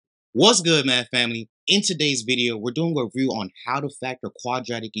What's good, math family? In today's video, we're doing a review on how to factor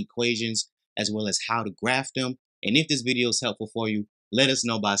quadratic equations as well as how to graph them. And if this video is helpful for you, let us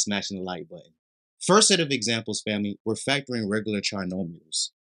know by smashing the like button. First set of examples, family, we're factoring regular trinomials.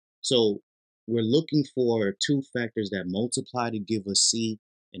 So we're looking for two factors that multiply to give us c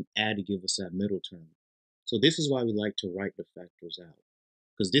and add to give us that middle term. So this is why we like to write the factors out,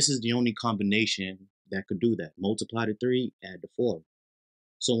 because this is the only combination that could do that. Multiply to 3, add to 4.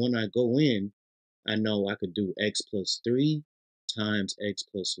 So when I go in, I know I could do x plus 3 times x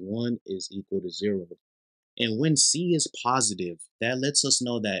plus 1 is equal to 0. And when c is positive, that lets us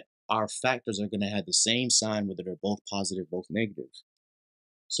know that our factors are going to have the same sign whether they're both positive, both negative.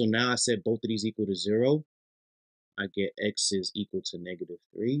 So now I said both of these equal to 0. I get x is equal to negative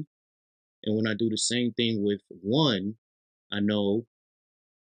 3. And when I do the same thing with 1, I know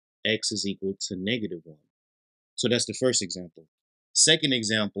x is equal to negative 1. So that's the first example. Second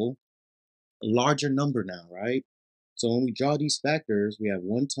example, a larger number now, right? So when we draw these factors, we have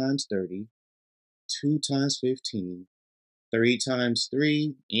 1 times 30, 2 times 15, 3 times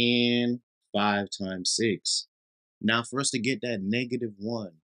 3, and 5 times 6. Now for us to get that negative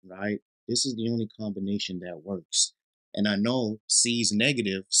 1, right, this is the only combination that works. And I know c is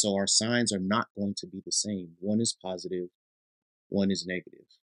negative, so our signs are not going to be the same. One is positive, one is negative.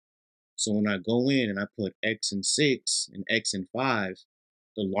 So when I go in and I put x and 6 and x and 5,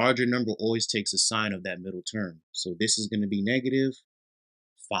 the larger number always takes a sign of that middle term. So this is going to be negative,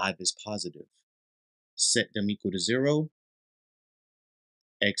 5 is positive. Set them equal to 0,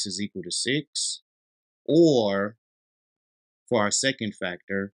 x is equal to 6, or for our second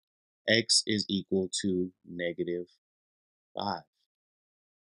factor, x is equal to negative 5.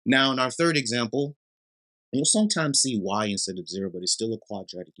 Now in our third example, you'll sometimes see y instead of 0, but it's still a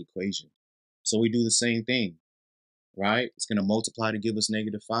quadratic equation. So we do the same thing, right? It's going to multiply to give us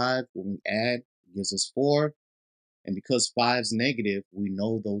negative 5. When we add, it gives us 4. And because 5 is negative, we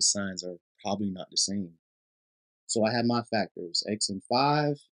know those signs are probably not the same. So I have my factors, x and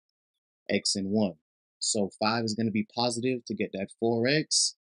 5, x and 1. So 5 is going to be positive to get that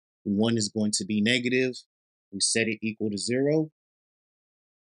 4x. 1 is going to be negative. We set it equal to 0.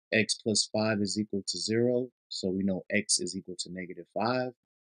 X plus 5 is equal to 0. So we know x is equal to negative 5.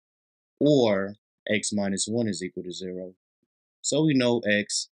 Or x minus 1 is equal to 0. So we know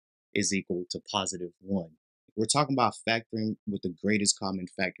x is equal to positive 1. We're talking about factoring with the greatest common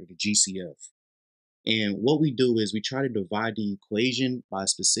factor, the GCF. And what we do is we try to divide the equation by a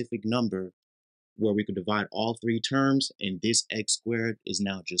specific number where we could divide all three terms, and this x squared is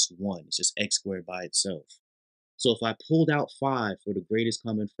now just 1. It's just x squared by itself. So if I pulled out 5 for the greatest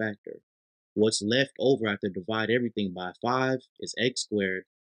common factor, what's left over after divide everything by 5 is x squared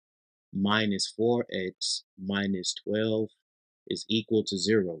minus 4x minus 12 is equal to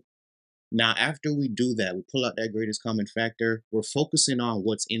 0. Now, after we do that, we pull out that greatest common factor, we're focusing on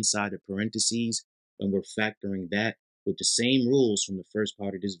what's inside the parentheses, and we're factoring that with the same rules from the first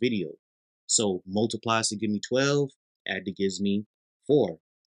part of this video. So multiplies to give me 12, add to gives me 4.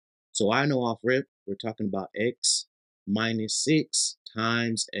 So I know off rip, we're talking about x minus 6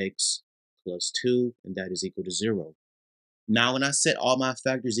 times x plus 2, and that is equal to 0. Now, when I set all my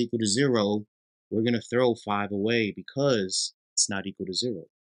factors equal to 0, we're going to throw 5 away because it's not equal to 0.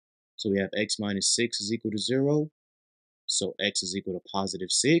 So we have x minus 6 is equal to 0. So x is equal to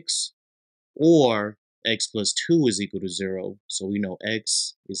positive 6. Or x plus 2 is equal to 0. So we know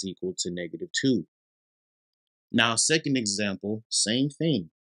x is equal to negative 2. Now, second example, same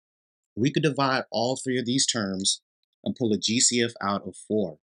thing. We could divide all three of these terms and pull a GCF out of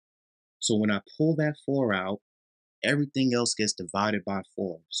 4. So when I pull that 4 out, everything else gets divided by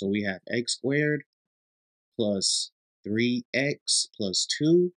 4. So we have x squared plus 3x plus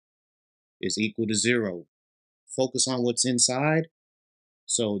 2 is equal to 0. Focus on what's inside.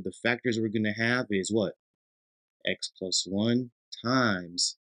 So the factors we're going to have is what? X plus 1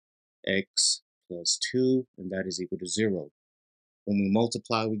 times x plus 2, and that is equal to 0. When we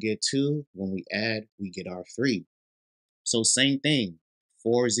multiply, we get 2. When we add, we get our 3. So same thing.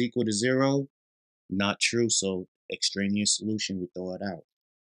 4 is equal to 0. Not true, so extraneous solution, we throw it out.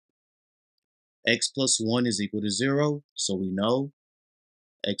 X plus 1 is equal to 0, so we know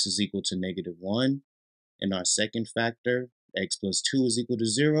x is equal to negative 1. And our second factor, x plus 2 is equal to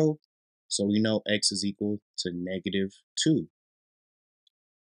 0, so we know x is equal to negative 2.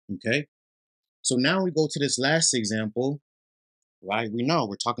 Okay? So now we go to this last example, right? We know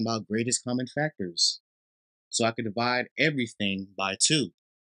we're talking about greatest common factors. So I could divide everything by 2.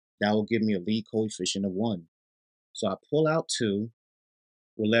 That will give me a lead coefficient of 1. So I pull out 2.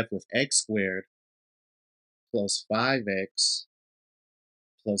 We're left with x squared plus 5x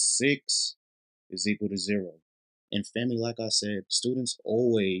plus 6 is equal to 0. And family, like I said, students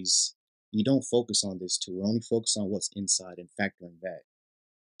always, you don't focus on this 2. We're only focused on what's inside and factoring that.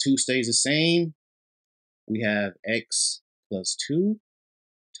 2 stays the same. We have x plus 2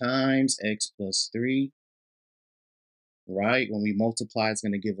 times x plus 3, right? When we multiply, it's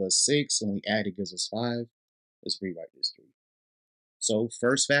going to give us 6. When we add, it gives us 5. Let's rewrite this 3. So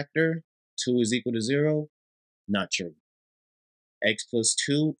first factor, 2 is equal to 0. Not true. X plus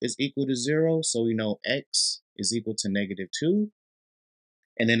 2 is equal to 0, so we know x is equal to negative 2.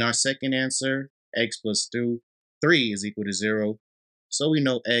 And then our second answer, x plus 3 is equal to 0, so we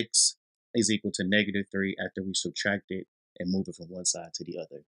know x is equal to negative 3 after we subtract it and move it from one side to the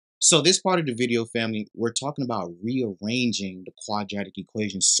other. So this part of the video, family, we're talking about rearranging the quadratic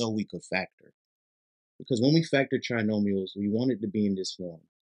equation so we could factor. Because when we factor trinomials, we want it to be in this form.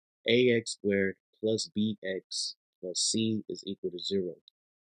 Ax squared plus bx plus c is equal to 0.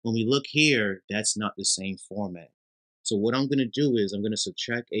 When we look here, that's not the same format. So what I'm going to do is I'm going to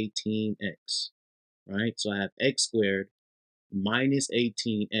subtract 18x, right? So I have x squared minus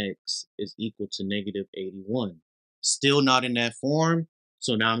 18x is equal to negative 81. Still not in that form,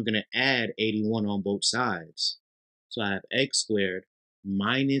 so now I'm going to add 81 on both sides. So I have x squared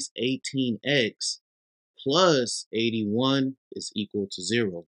minus 18x plus 81 is equal to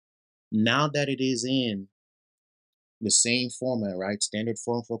 0. Now that it is in the same format, right? Standard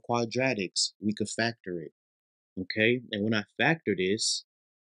form for quadratics, we could factor it, okay? And when I factor this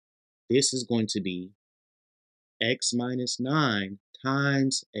is going to be x minus 9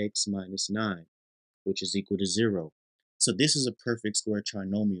 times x minus 9, which is equal to 0. So this is a perfect square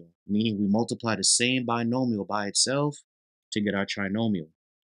trinomial, meaning we multiply the same binomial by itself to get our trinomial.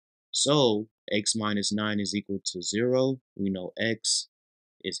 So x minus 9 is equal to 0. We know x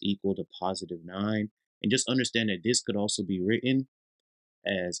is equal to positive 9. And just understand that this could also be written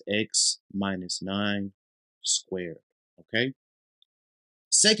as x minus 9 squared, okay?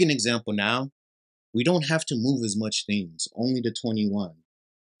 Second example now, we don't have to move as much things, only the 21.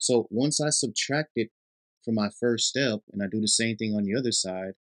 So once I subtract it from my first step, and I do the same thing on the other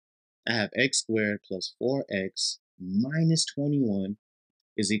side, I have x squared plus 4x minus 21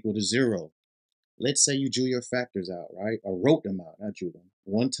 is equal to 0. Let's say you drew your factors out, right? Or wrote them out, not drew them.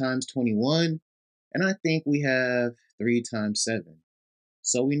 1 times 21, and I think we have 3 times 7.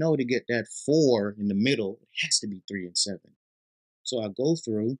 So we know to get that 4 in the middle, it has to be 3 and 7. So I go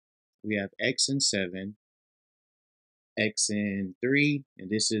through, we have x and 7, x and 3, and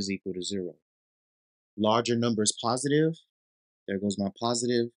this is equal to 0. Larger number is positive, there goes my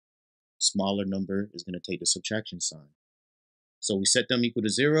positive. Smaller number is going to take the subtraction sign. So we set them equal to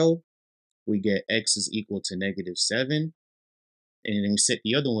 0, we get x is equal to negative 7, and then we set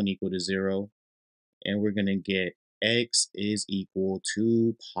the other one equal to 0, and we're going to get x is equal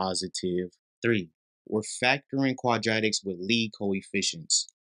to positive 3. We're factoring quadratics with lead coefficients.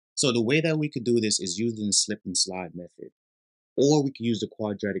 So the way that we could do this is using the slip and slide method, or we could use the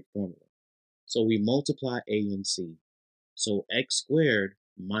quadratic formula. So we multiply a and c. So x squared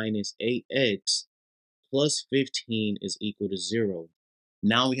minus 8x plus 15 is equal to 0.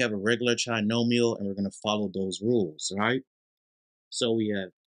 Now we have a regular trinomial and we're going to follow those rules, right? So we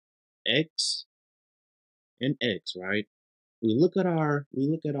have x and x, right? We look at our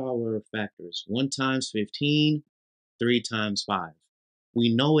factors. 1 times 15, 3 times 5.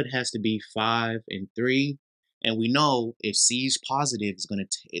 We know it has to be 5 and 3, and we know if c is positive, it's going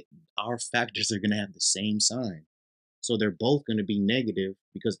to our factors are going to have the same sign. So they're both going to be negative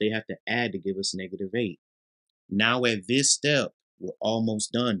because they have to add to give us negative 8. Now at this step, we're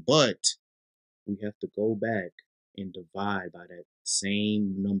almost done, but we have to go back and divide by that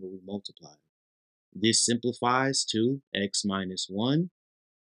same number we multiplied. This simplifies to x minus 1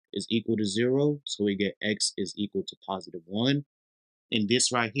 is equal to 0, so we get x is equal to positive 1. And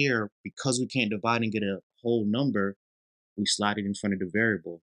this right here, because we can't divide and get a whole number, we slide it in front of the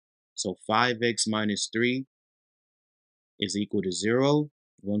variable. So 5x minus 3 is equal to 0.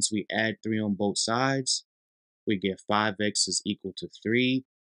 Once we add 3 on both sides, we get 5x is equal to 3.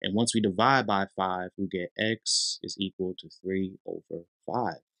 And once we divide by 5, we get x is equal to 3 over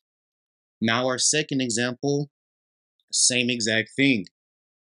 5. Now our second example, same exact thing.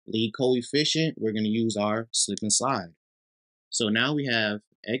 Lead coefficient, we're going to use our slip and slide. So now we have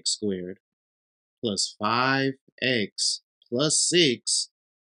x squared plus 5x plus 6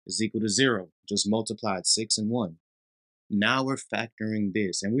 is equal to 0. Just multiplied 6 and 1. Now we're factoring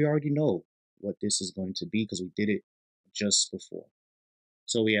this, and we already know what this is going to be because we did it just before.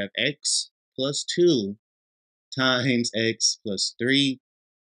 So we have x plus 2 times x plus 3.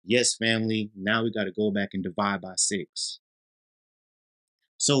 Yes, family, now we got to go back and divide by 6.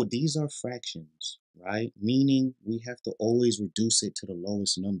 So these are fractions, right? Meaning we have to always reduce it to the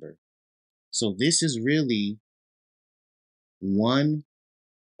lowest number. So this is really 1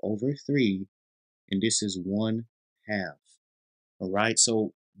 over 3, and this is 1/2. All right,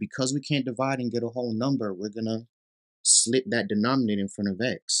 so because we can't divide and get a whole number, we're gonna slip that denominator in front of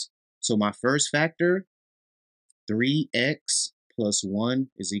x. So my first factor, 3x plus 1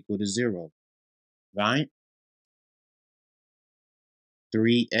 is equal to 0, right?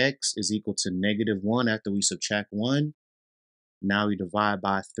 3x is equal to -1 after we subtract 1. Now we divide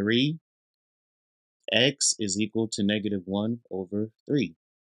by 3. X is equal to -1 over 3.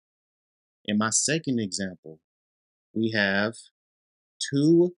 In my second example, we have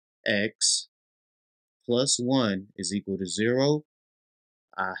 2x plus 1 is equal to 0.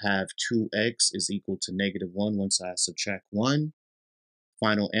 I have 2x is equal to -1 once I subtract 1.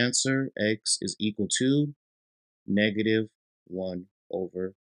 Final answer, x is equal to -1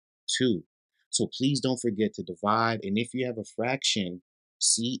 over 2. So please don't forget to divide, and if you have a fraction,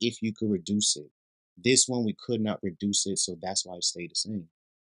 see if you could reduce it. This one, we could not reduce it, so that's why it stayed the same.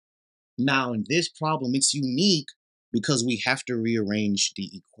 Now, in this problem, it's unique because we have to rearrange the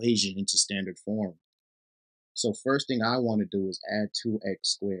equation into standard form. So first thing I want to do is add 2x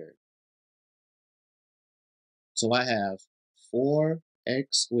squared. So I have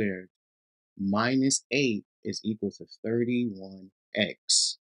 4x squared minus 8 is equal to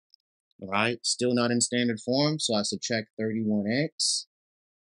 31x. All right, still not in standard form, so I subtract 31x.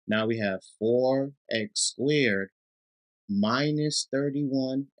 Now we have 4x squared minus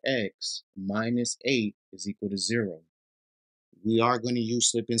 31x minus 8 is equal to 0. We are going to use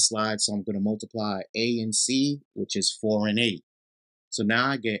slip and slide, so I'm going to multiply a and c, which is 4 and 8. So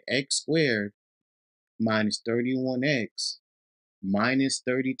now I get x squared minus 31x minus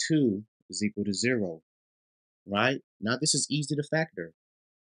 32 is equal to 0, right? Now this is easy to factor.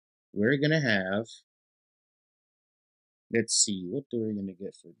 We're going to have, let's see, what are we going to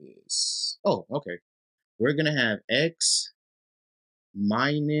get for this? Oh, okay. We're going to have x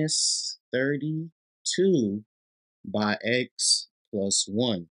minus 32 by x plus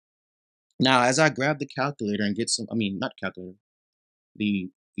 1. Now, as I grab the calculator and get some, not calculator,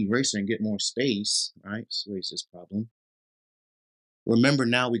 the eraser and get more space, all right? Let's erase this problem. Remember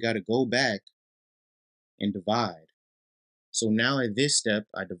now we got to go back and divide. So now at this step,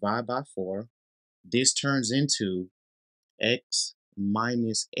 I divide by 4. This turns into x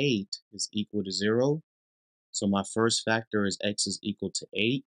minus 8 is equal to 0. So my first factor is x is equal to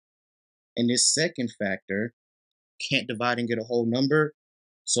 8. And this second factor can't divide and get a whole number.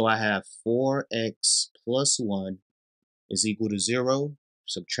 So I have 4x plus 1 is equal to 0.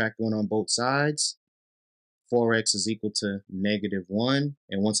 Subtract 1 on both sides. 4x is equal to -1.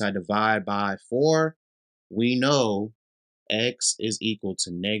 And once I divide by 4, we know x is equal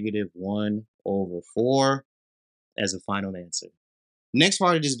to -1 over 4 as a final answer. Next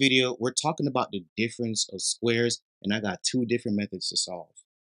part of this video, we're talking about the difference of squares, and I got 2 different methods to solve.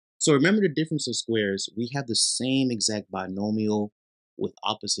 So remember the difference of squares, we have the same exact binomial with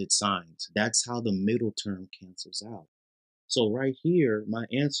opposite signs. That's how the middle term cancels out. So right here, my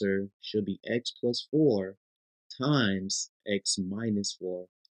answer should be x plus 4 times x minus 4.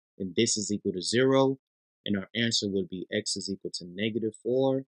 And this is equal to 0. And our answer would be x is equal to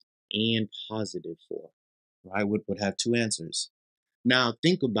 -4 and +4. Right? Would have 2 answers. Now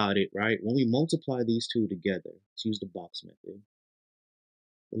think about it, right? When we multiply these two together, let's use the box method.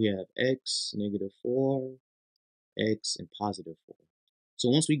 We have x, -4, x, and +4. So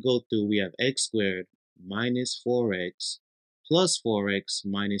once we go through, we have x squared minus 4x plus 4x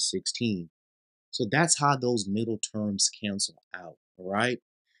minus 16. So that's how those middle terms cancel out, all right?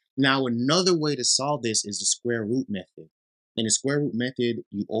 Now, another way to solve this is the square root method. In the square root method,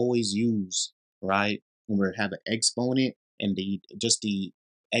 you always use, right, when we have an exponent and just the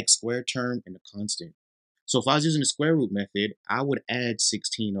x squared term and the constant. So if I was using the square root method, I would add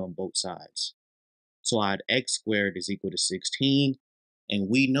 16 on both sides. So I had x squared is equal to 16, and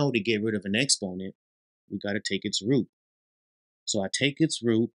we know to get rid of an exponent, we got to take its root. So I take its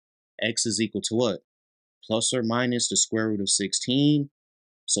root, x is equal to what? Plus or minus the square root of 16.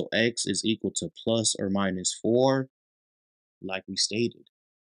 So x is equal to plus or minus 4, like we stated.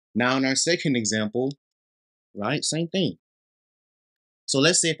 Now in our second example, right, same thing. So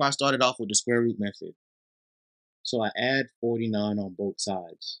let's say if I started off with the square root method. So I add 49 on both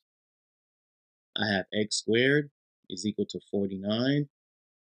sides. I have x squared is equal to 49.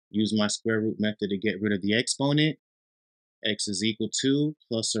 Use my square root method to get rid of the exponent. X is equal to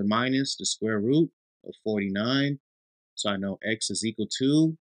plus or minus the square root of 49. So I know x is equal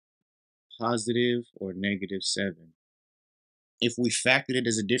to positive or -7. If we factored it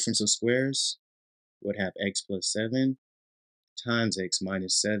as a difference of squares, we'd have x plus 7 times x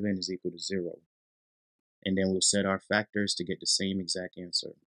minus 7 is equal to 0. And then we'll set our factors to get the same exact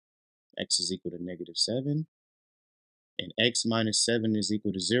answer. X is equal to negative 7, and x minus 7 is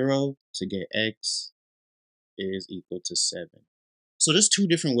equal to 0 to get x is equal to 7. So there's two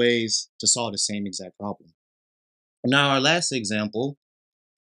different ways to solve the same exact problem. Now our last example,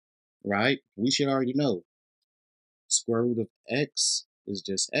 right, we should already know. Square root of x is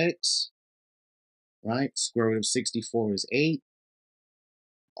just x, right? Square root of 64 is 8.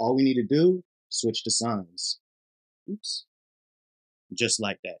 All we need to do, switch the signs. Oops. Just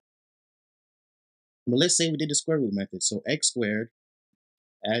like that. But let's say we did the square root method. So x squared,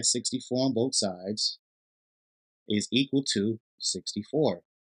 add 64 on both sides, is equal to 64.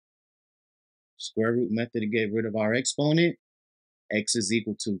 Square root method to get rid of our exponent, x is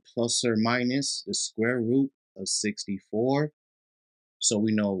equal to plus or minus the square root of 64. So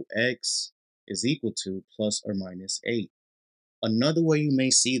we know x is equal to plus or minus 8. Another way you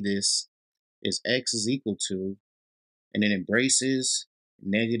may see this is x is equal to, and then it braces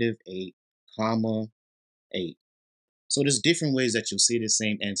negative 8, comma 8. So there's different ways that you'll see the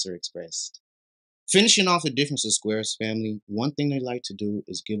same answer expressed. Finishing off the difference of squares, family, one thing they like to do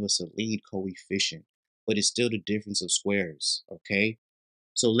is give us a lead coefficient, but it's still the difference of squares, okay?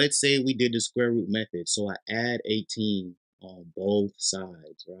 So let's say we did the square root method. So I add 18 on both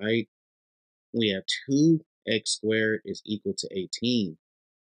sides, right? We have 2x squared is equal to 18.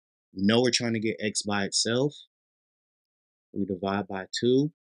 We know we're trying to get x by itself. We divide by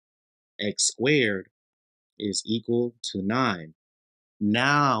 2. X squared is equal to 9.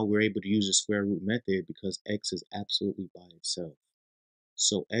 Now we're able to use the square root method because x is absolutely by itself.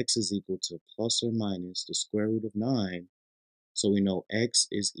 So x is equal to plus or minus the square root of 9. So we know x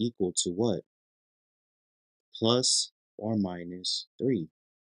is equal to what? Plus or minus 3.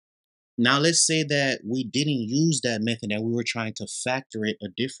 Now let's say that we didn't use that method, that we were trying to factor it a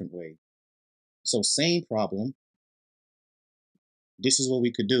different way. So same problem. This is what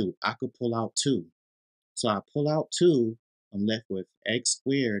we could do. I could pull out 2. So I pull out 2, I'm left with x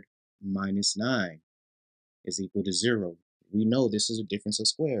squared minus 9 is equal to 0. We know this is a difference of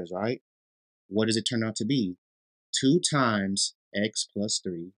squares, right? What does it turn out to be? 2 times x plus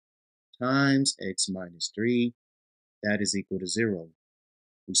 3 times x minus 3, that is equal to 0.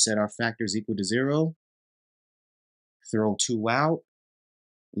 We set our factors equal to 0, throw 2 out.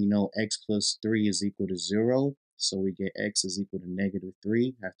 We know x plus 3 is equal to 0, so we get x is equal to negative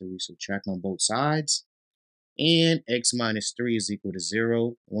 3 after we subtract on both sides. And x minus 3 is equal to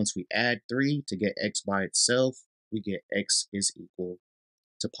 0. Once we add 3 to get x by itself, we get x is equal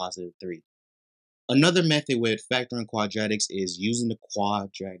to positive 3. Another method with factoring quadratics is using the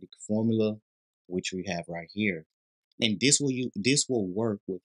quadratic formula, which we have right here. And this will work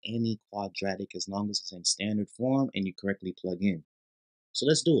with any quadratic as long as it's in standard form and you correctly plug in. So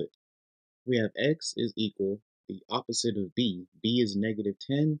let's do it. We have x is equal, the opposite of b. B is negative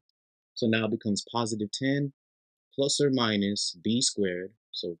 10, so now it becomes positive 10 plus or minus b squared,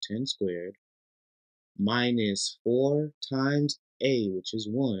 so 10 squared, minus 4 times a, which is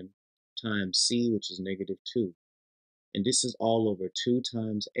 1, times c, which is negative 2. And this is all over 2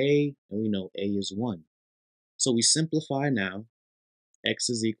 times a, and we know a is 1. So we simplify now. X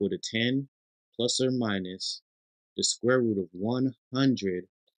is equal to 10 plus or minus the square root of 100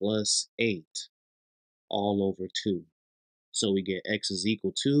 plus 8, all over 2. So we get x is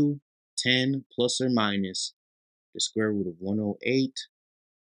equal to 10 plus or minus the square root of 108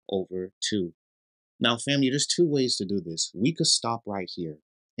 over 2. Now, family, there's two ways to do this. We could stop right here.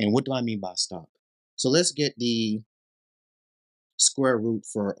 And what do I mean by stop? So let's get the square root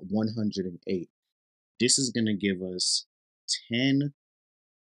for 108. This is going to give us 10,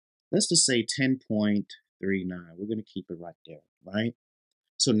 let's just say 10.39. We're going to keep it right there, right?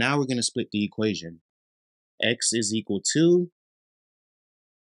 So now we're going to split the equation. X is equal to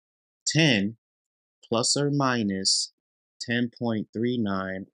 10 plus or minus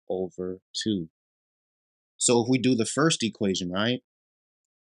 10.39 over 2. So if we do the first equation, right?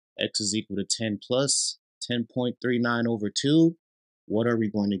 X is equal to 10 plus 10.39 over 2. What are we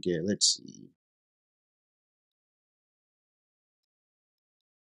going to get? Let's see.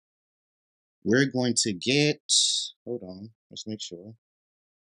 We're going to get, hold on, let's make sure.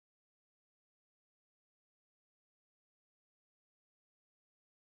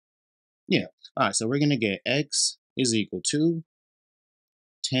 Yeah, all right, so we're going to get x is equal to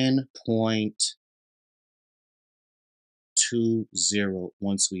 10.20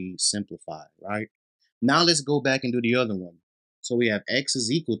 once we simplify, right? Now let's go back and do the other one. So we have x is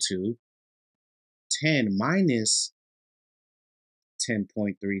equal to 10 minus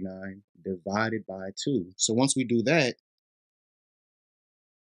 10.39 divided by 2. So once we do that,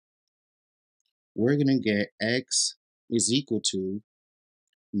 we're going to get x is equal to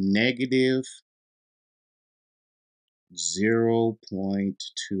negative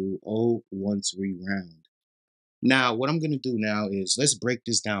 0.20 once we round. Now, what I'm going to do now is let's break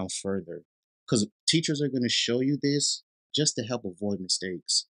this down further because teachers are going to show you this just to help avoid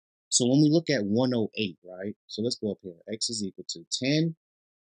mistakes. So when we look at 108, right? So let's go up here. X is equal to 10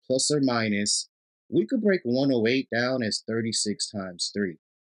 plus or minus. We could break 108 down as 36 times 3,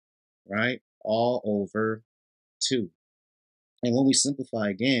 right? All over 2. And when we simplify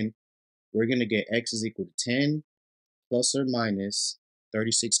again, we're going to get x is equal to 10 plus or minus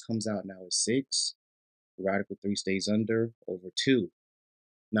 36 comes out now as 6. Radical 3 stays under over 2.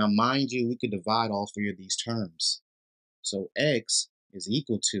 Now, mind you, we could divide all three of these terms. So x is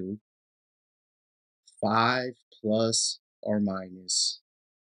equal to 5 plus or minus,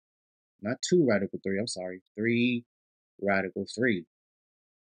 not 2 radical 3, I'm sorry, 3 radical 3.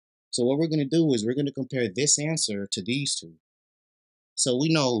 So what we're going to do is we're going to compare this answer to these two. So we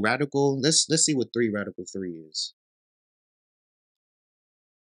know radical, let's see what 3 radical 3 is.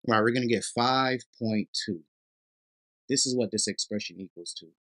 Right, we're going to get 5.2. This is what this expression equals to.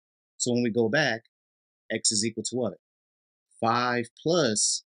 So when we go back, x is equal to what? 5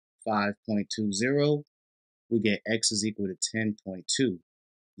 plus 5.20. We get x is equal to 10.20.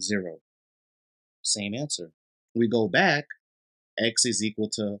 Same answer. We go back, x is equal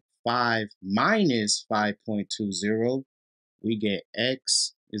to 5 minus 5.20. We get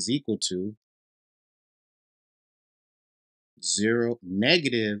x is equal to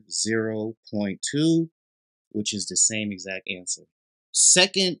negative 0.2, which is the same exact answer.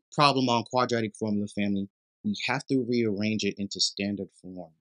 Second problem on quadratic formula family, we have to rearrange it into standard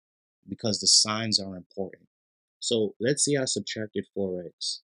form because the signs are important. So let's see I subtracted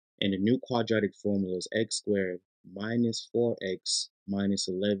 4x. And the new quadratic formula is x squared minus 4x minus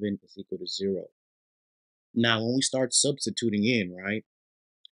 11 is equal to 0. Now, when we start substituting in, right,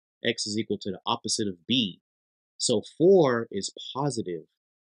 x is equal to the opposite of b. So 4 is positive.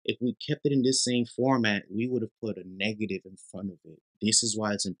 If we kept it in this same format, we would have put a negative in front of it. This is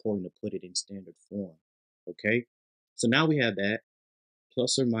why it's important to put it in standard form, okay? So now we have that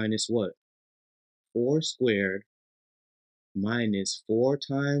plus or minus what? 4 squared minus 4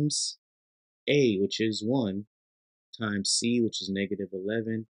 times a, which is 1, times c, which is negative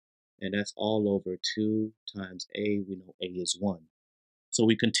 11, and that's all over 2 times a. We know a is 1. So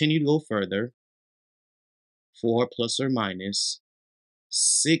we continue to go further. 4 plus or minus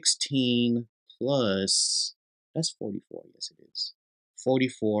 16 plus, that's 44, yes it is.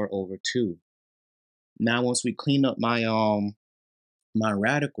 44 over 2. Now once we clean up my my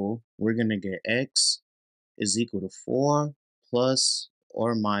radical, we're gonna get x is equal to 4 plus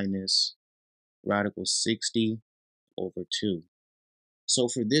or minus radical 60 over 2. So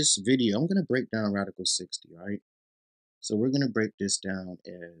for this video, I'm gonna break down radical 60, right? So we're gonna break this down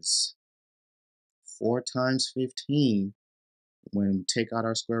as 4 times 15. When we take out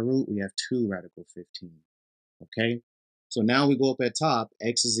our square root, we have 2 radical 15. Okay, so now we go up at top,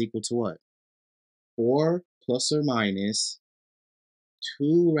 x is equal to what? 4 plus or minus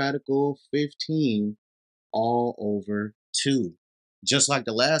 2 radical 15 all over 2. Just like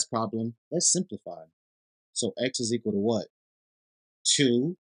the last problem, let's simplify. So x is equal to what?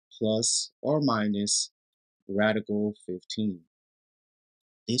 2 plus or minus radical 15.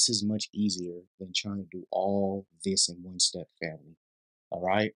 This is much easier than trying to do all this in one step, family. All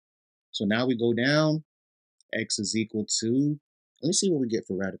right, so now we go down, x is equal to, let's see what we get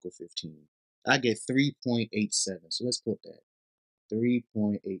for radical 15. I get 3.87, so let's put that,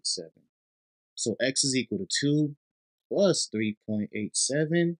 3.87. So x is equal to 2 plus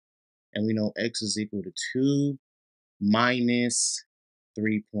 3.87, and we know x is equal to 2 minus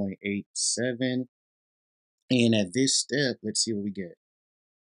 3.87. And at this step, let's see what we get.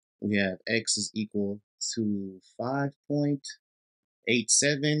 We have x is equal to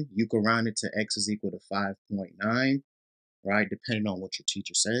 5.87. You can round it to x is equal to 5.9. Right, depending on what your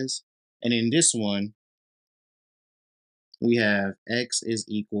teacher says. And in this one, we have x is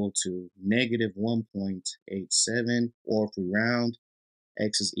equal to negative 1.87, or if we round,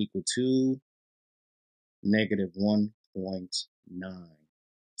 x is equal to negative 1.9.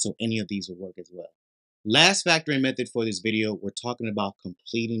 So any of these will work as well. Last factoring method for this video, we're talking about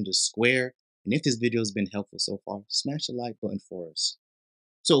completing the square. And if this video has been helpful so far, smash the like button for us.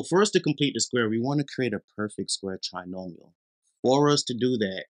 So for us to complete the square, we want to create a perfect square trinomial. For us to do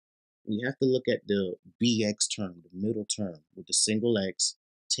that, we have to look at the bx term, the middle term with the single x,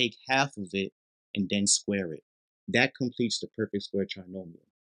 take half of it, and then square it. That completes the perfect square trinomial.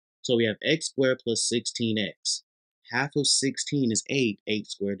 So we have x squared plus 16x. Half of 16 is 8. 8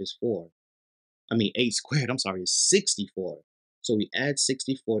 squared is 4. 8 squared, I'm sorry, is 64. So we add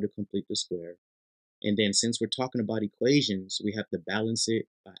 64 to complete the square. And then since we're talking about equations, we have to balance it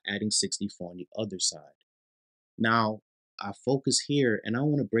by adding 64 on the other side. Now, I focus here, and I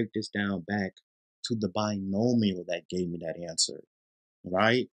want to break this down back to the binomial that gave me that answer,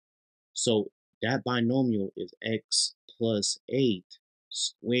 right? So that binomial is x plus 8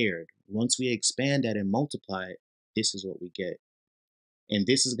 squared. Once we expand that and multiply it, this is what we get. And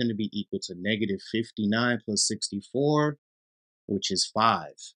this is going to be equal to negative 59 plus 64, which is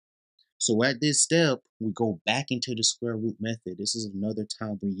 5. So at this step, we go back into the square root method. This is another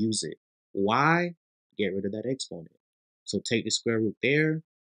time we use it. Why? Get rid of that exponent. So take the square root there,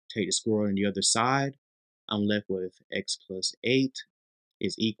 take the square root on the other side. I'm left with x plus 8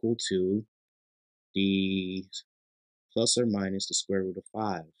 is equal to the plus or minus the square root of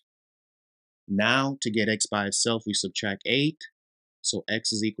 5. Now, to get x by itself, we subtract 8. So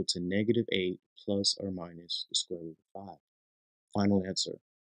x is equal to negative 8 plus or minus the square root of 5. Final answer.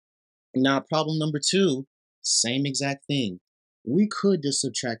 Now, problem number 2, same exact thing. We could just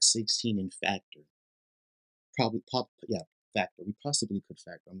subtract 16 and factor. Factor. We possibly could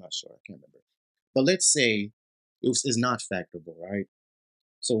factor. I'm not sure. I can't remember. But let's say it's not factorable, right?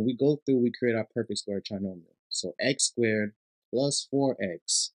 So we go through, we create our perfect square trinomial. So x squared plus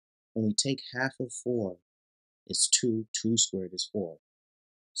 4x. When we take half of 4, it's 2. 2 squared is 4.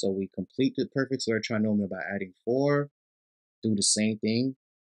 So we complete the perfect square trinomial by adding 4. Do the same thing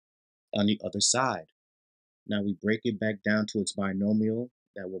on the other side. Now we break it back down to its binomial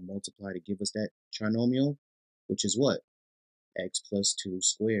that will multiply to give us that trinomial, which is what? X plus 2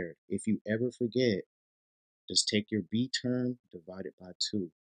 squared. If you ever forget, just take your b term, divide it by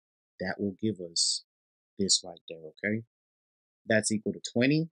 2. That will give us this right there, okay? That's equal to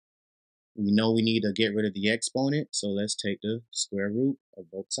 20. We know we need to get rid of the exponent, so let's take the square root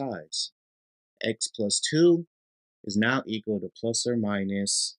of both sides. X plus 2 is now equal to plus or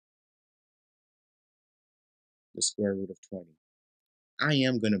minus the square root of 20. I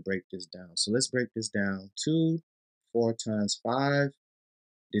am going to break this down. So let's break this down. 2, 4 times 5.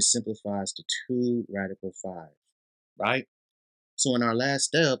 This simplifies to 2 radical 5, right? So in our last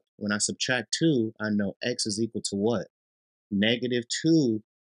step, when I subtract 2, I know x is equal to what? Negative 2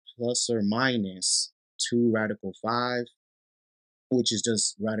 plus or minus 2 radical 5, which is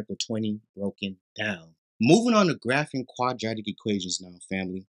just radical 20 broken down. Moving on to graphing quadratic equations now,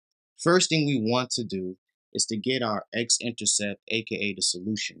 family. First thing we want to do is to get our x-intercept, aka the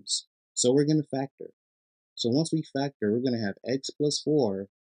solutions. So we're going to factor. So once we factor, we're going to have x plus 4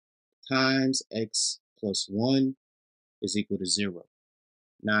 times x plus 1 is equal to 0.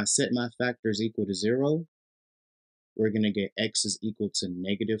 Now I set my factors equal to 0. We're going to get x is equal to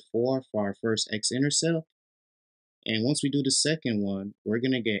negative 4 for our first x-intercept. And once we do the second one, we're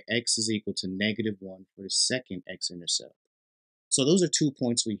going to get x is equal to negative 1 for the second x-intercept. So those are 2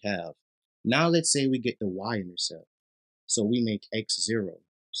 points we have. Now let's say we get the y-intercept. So we make x 0.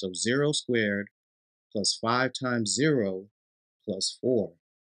 So 0 squared plus 5 times 0 plus 4.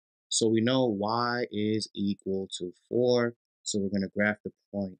 So we know y is equal to 4. So we're going to graph the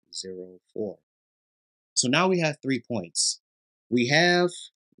point 0, 4. So now we have 3 points. We have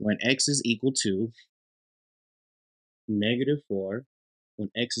when x is equal to negative 4,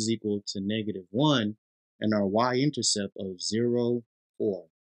 when x is equal to negative 1, and our y-intercept of 0, 4.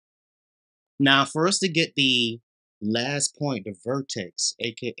 Now, for us to get the last point, the vertex,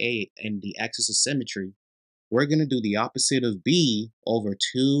 aka and the axis of symmetry, we're going to do the opposite of b over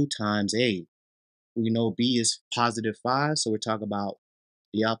 2 times a. We know b is positive 5, so we're talking about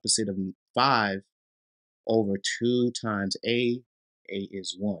the opposite of 5 over 2 times a. A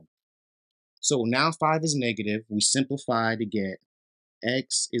is 1. So now 5 is negative. We simplify to get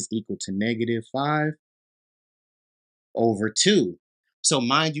x is equal to negative 5 over 2. So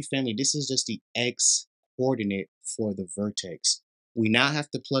mind you, family, this is just the x coordinate for the vertex. We now have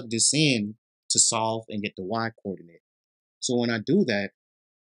to plug this in to solve and get the y coordinate. So when I do that,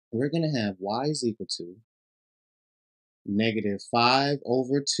 we're going to have y is equal to negative 5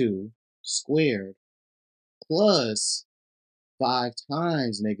 over 2 squared plus 5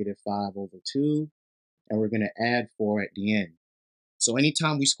 times negative 5 over 2, and we're going to add 4 at the end. So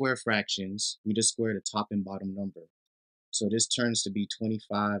anytime we square fractions, we just square the top and bottom number. So this turns to be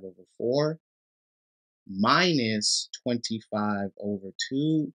 25 over 4 minus 25 over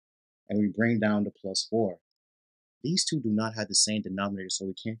 2, and we bring down the plus 4. These two do not have the same denominator, so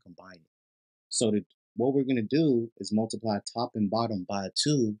we can't combine it. So what we're going to do is multiply top and bottom by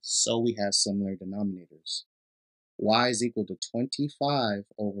 2 so we have similar denominators. y is equal to 25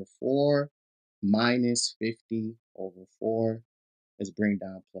 over 4 minus 50 over 4. Let's bring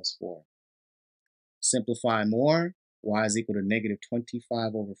down plus 4. Simplify more. Y is equal to negative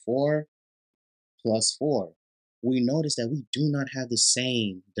 25 over 4 plus 4. We notice that we do not have the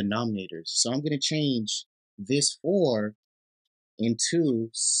same denominators. So I'm going to change this 4 into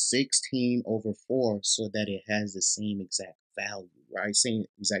 16 over 4 so that it has the same exact value, right? Same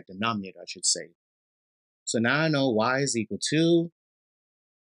exact denominator, I should say. So now I know y is equal to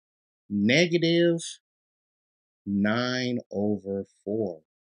negative 9 over 4.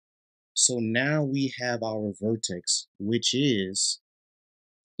 So now we have our vertex, which is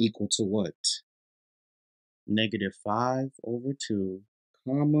equal to what? Negative 5 over 2,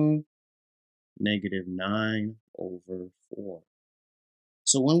 comma, negative 9 over 4.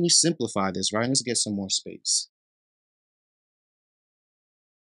 So when we simplify this, right, let's get some more space.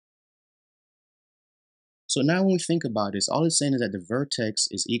 So now when we think about this, all it's saying is that the vertex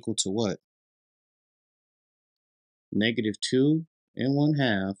is equal to what? Negative 2 and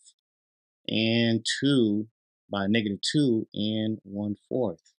 1/2 and 2 by negative 2 and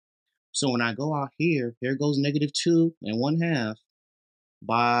 1/4. So when I go out here, here goes negative 2 and 1/2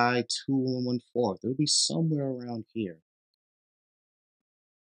 by 2 and 1/4. It'll be somewhere around here.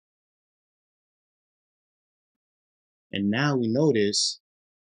 And now we notice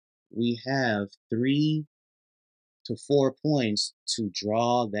we have 3 to 4 points to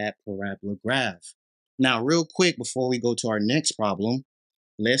draw that parabola graph. Now, real quick, before we go to our next problem,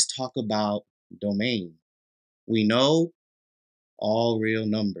 let's talk about domain. We know all real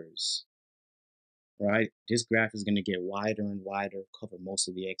numbers, right? This graph is going to get wider and wider, cover most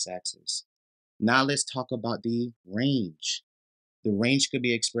of the x-axis. Now let's talk about the range. The range could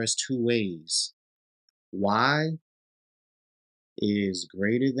be expressed two ways. Y is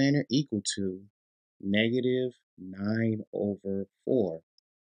greater than or equal to negative 9 over 4.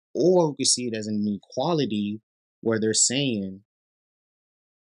 Or we could see it as an inequality where they're saying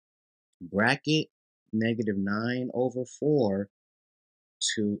bracket negative 9 over 4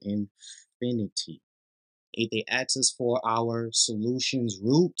 to infinity. If they ask us for our solution's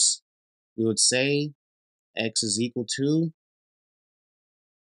roots, we would say x is equal to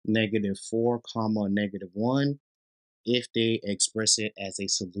negative 4 comma negative 1 if they express it as a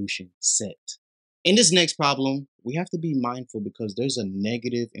solution set. In this next problem, we have to be mindful because there's a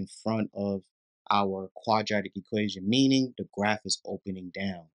negative in front of our quadratic equation, meaning the graph is opening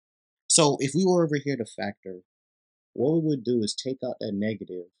down. So if we were over here to factor, what we would do is take out that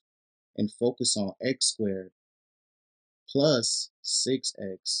negative and focus on x squared plus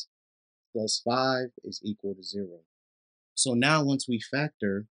 6x plus 5 is equal to 0. So now once we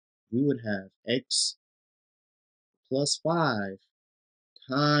factor, we would have x plus 5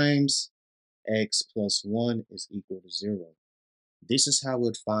 times x plus 1 is equal to 0. This is how we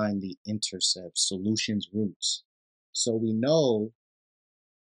would find the intercept, solution's roots. So we know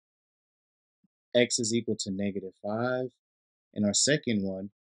x is equal to negative 5. In our second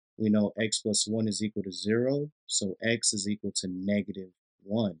one, we know x plus 1 is equal to 0. So x is equal to negative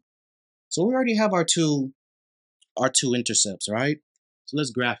 1. So we already have our two intercepts, right? So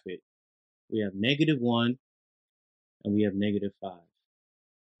let's graph it. We have negative 1 and we have negative 5.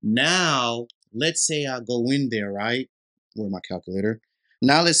 Now, let's say I go in there, right? Where's my calculator?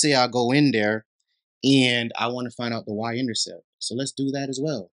 Now, let's say I go in there and I want to find out the y-intercept. So let's do that as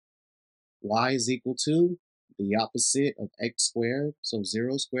well. Y is equal to the opposite of x squared, so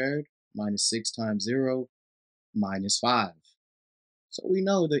 0 squared minus 6 times 0 minus 5. So we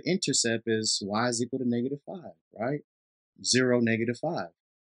know the intercept is y is equal to negative 5, right? 0, negative 5.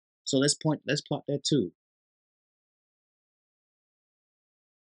 So let's plot that too.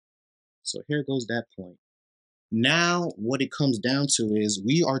 So here goes that point. Now what it comes down to is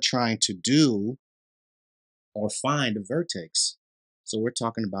we are trying to do or find a vertex. So we're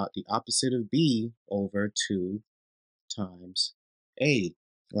talking about the opposite of b over 2 times a,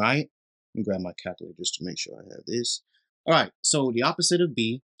 right? Let me grab my calculator just to make sure I have this. All right, so the opposite of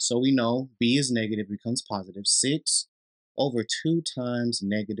b, so we know b is negative, becomes positive. 6 over 2 times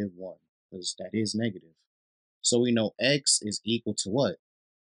negative 1, because that is negative. So we know x is equal to what?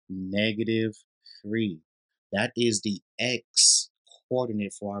 Negative 3. That is the x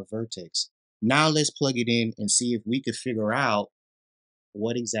coordinate for our vertex. Now let's plug it in and see if we could figure out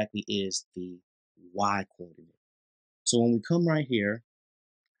what exactly is the y coordinate. So when we come right here,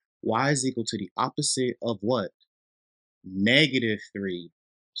 y is equal to the opposite of what? Negative 3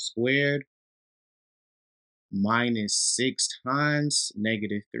 squared minus 6 times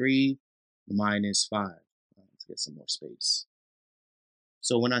negative 3 minus 5. Let's get some more space.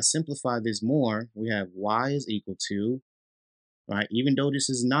 So when I simplify this more, we have y is equal to, right? Even though this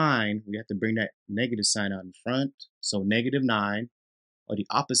is 9, we have to bring that negative sign out in front. So negative 9, or the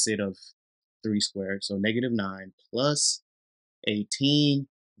opposite of 3 squared. So negative 9 plus 18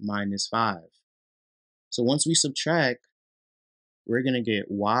 minus 5. So once we subtract, we're going to get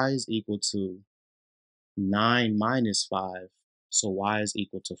y is equal to 9 minus 5. So y is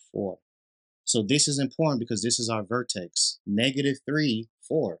equal to 4. So this is important because this is our vertex. Negative 3,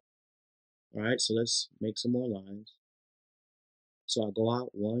 4. All right, so let's make some more lines. So I go out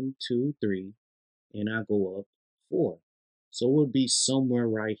 1, 2, 3, and I go up 4. So it would be somewhere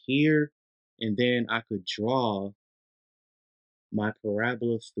right here, and then I could draw my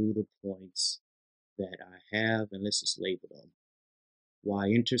parabola through the points that I have, and let's just label them.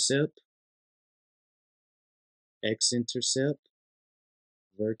 Y-intercept, X-intercept,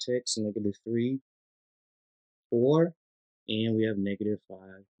 vertex, negative 3, 4, and we have negative 5,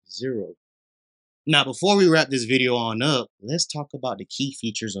 0. Now, before we wrap this video on up, let's talk about the key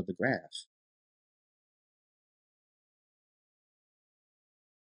features of the graph.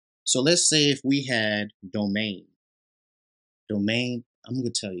 So let's say if we had domain. Domain, I'm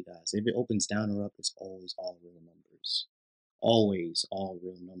going to tell you guys, if it opens down or up, it's always all real numbers. Always all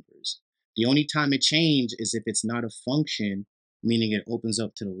real numbers. The only time it changes is if it's not a function, meaning it opens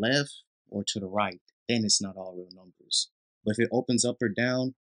up to the left or to the right. Then it's not all real numbers. But if it opens up or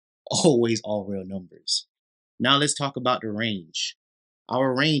down, always all real numbers. Now let's talk about the range.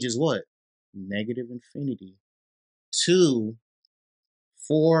 Our range is what? Negative infinity to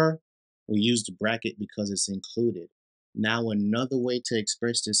 4. We use the bracket because it's included. Now another way to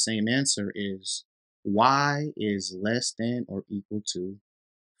express the same answer is y is less than or equal to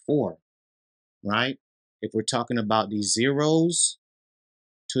 4, right? If we're talking about these zeros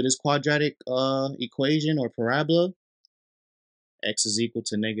to this quadratic equation or parabola, x is equal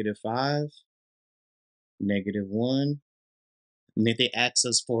to negative 5, negative 1. And if they ask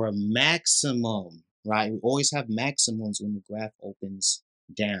us for a maximum, right? We always have maximums when the graph opens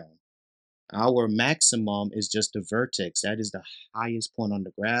down. Our maximum is just the vertex. That is the highest point on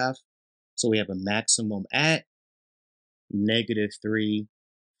the graph. So we have a maximum at negative 3,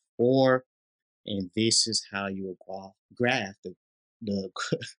 4. And this is how you graph the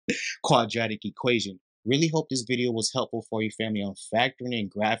quadratic equation. Really hope this video was helpful for you, family, on factoring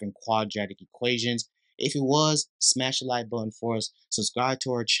and graphing quadratic equations. If it was, smash the like button for us, subscribe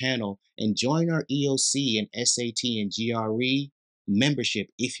to our channel, and join our EOC and SAT and GRE membership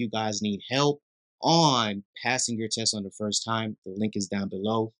if you guys need help on passing your test on the first time. The link is down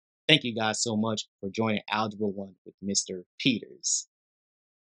below. Thank you guys so much for joining Algebra 1 with Mr. Peters.